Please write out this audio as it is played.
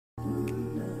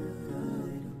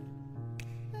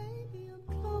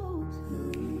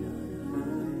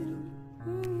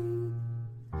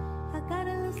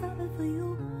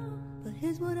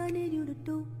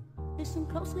Listen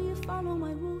closely and follow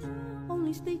my rules.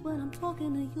 Only speak when I'm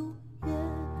talking to you.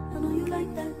 Yeah, I know you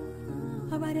like that.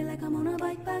 I ride it like I'm on a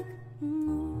bike back.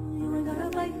 You ain't gotta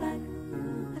fight back.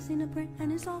 I seen the print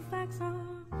and it's all facts.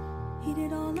 Heat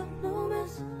it all up, no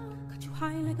mess. Cut you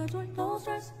high like a joint, no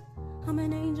stress. I'm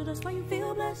an angel, that's why you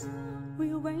feel blessed.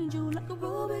 Rearrange you like a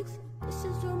Rubik's. This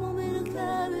is your moment of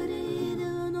clarity. There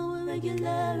are no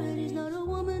irregularities. Not a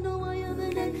woman, no, I am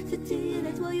an entity.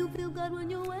 That's why you feel God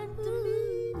when you enter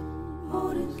me.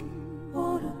 All this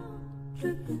water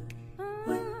dripping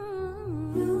wet.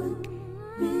 You and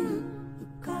me, the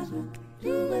cosmic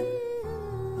duet.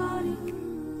 Body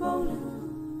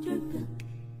rolling, dripping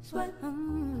sweat.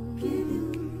 Give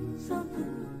you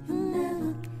something you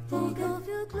never take off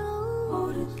your clothes. All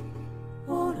this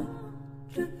water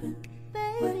dripping,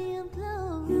 baby, I'm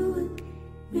close. You and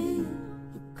me,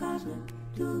 the cosmic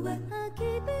duet. I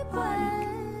keep it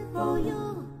wet for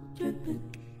you, dripping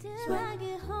till I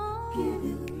get home. Give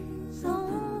you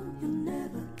something you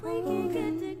never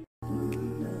get to.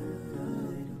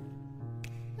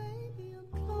 Baby, I'm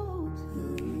close.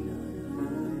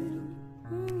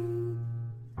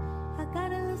 I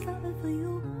got a little something for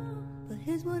you, but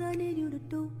here's what I need you to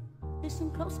do.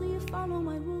 Listen closely and follow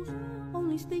my rules.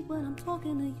 Only speak when I'm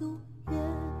talking to you.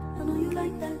 Yeah, I know you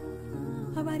like that.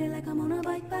 I ride it like I'm on a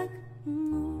bike back.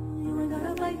 You ain't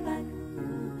gotta fight back.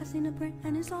 I seen the print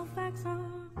and it's all facts.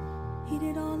 Heat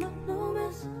it all up, no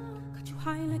mess. Cut you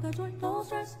high like a joint, no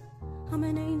stress. I'm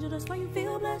an angel, that's why you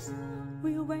feel blessed.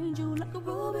 Rearrange you like a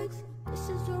Rubik's. This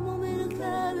is your moment of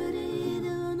clarity.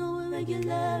 There are no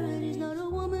irregularities. Not a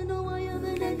woman, no, I am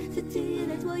an entity.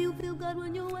 That's why you feel God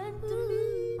when you enter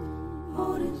me.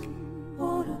 All this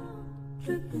water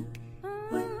dripping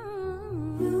wet.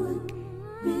 You and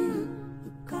me,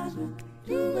 the cosmic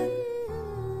duet.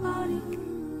 Body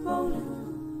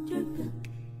rolling, dripping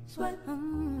sweat.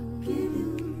 Give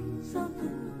you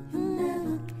something you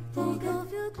never take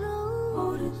off your clothes.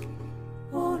 All this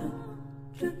water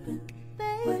dripping,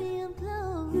 baby, I'm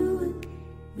close. You and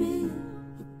me,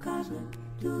 the cosmic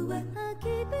duet. I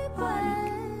keep it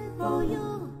wet for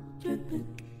you, dripping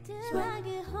till I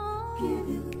get home. Give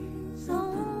you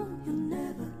something you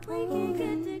never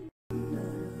get to.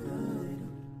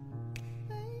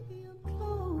 Baby, I'm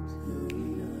close.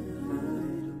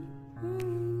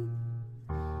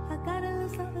 I got a little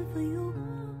something for you,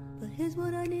 but here's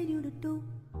what I need you to do.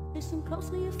 Listen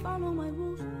closely and follow my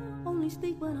rules. Only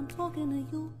speak when I'm talking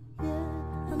to you.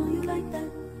 Yeah, I know you like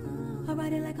that. I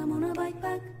ride it like I'm on a bike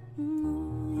back.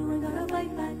 You ain't gotta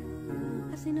fight back.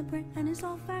 I seen the print and it's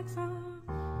all facts.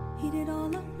 Heat it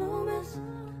all up, no mess.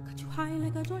 Cut you high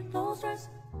like a joint, no stress.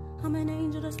 I'm an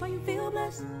angel, that's why you feel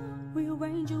blessed.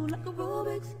 Rearrange you like a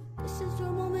Rubik's. This is your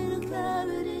moment of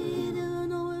clarity. There are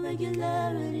no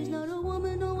irregularities. Not a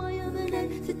woman, no, I am an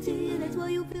entity. That's why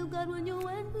you feel God when you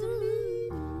enter me.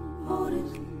 All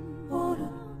this water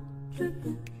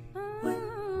dripping wet.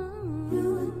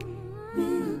 You and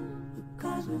me, the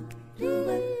cosmic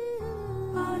duet.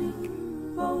 Body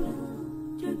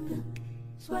rolling, dripping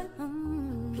sweat.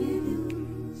 Give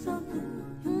you something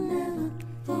you never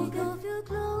take off your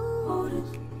clothes. All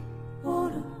this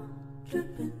water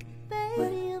dripping,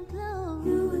 baby, I'm close.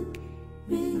 You and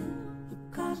me, the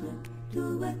cosmic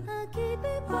duet. I keep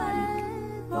it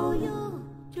wet for you,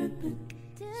 dripping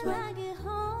till I get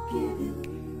home. Give you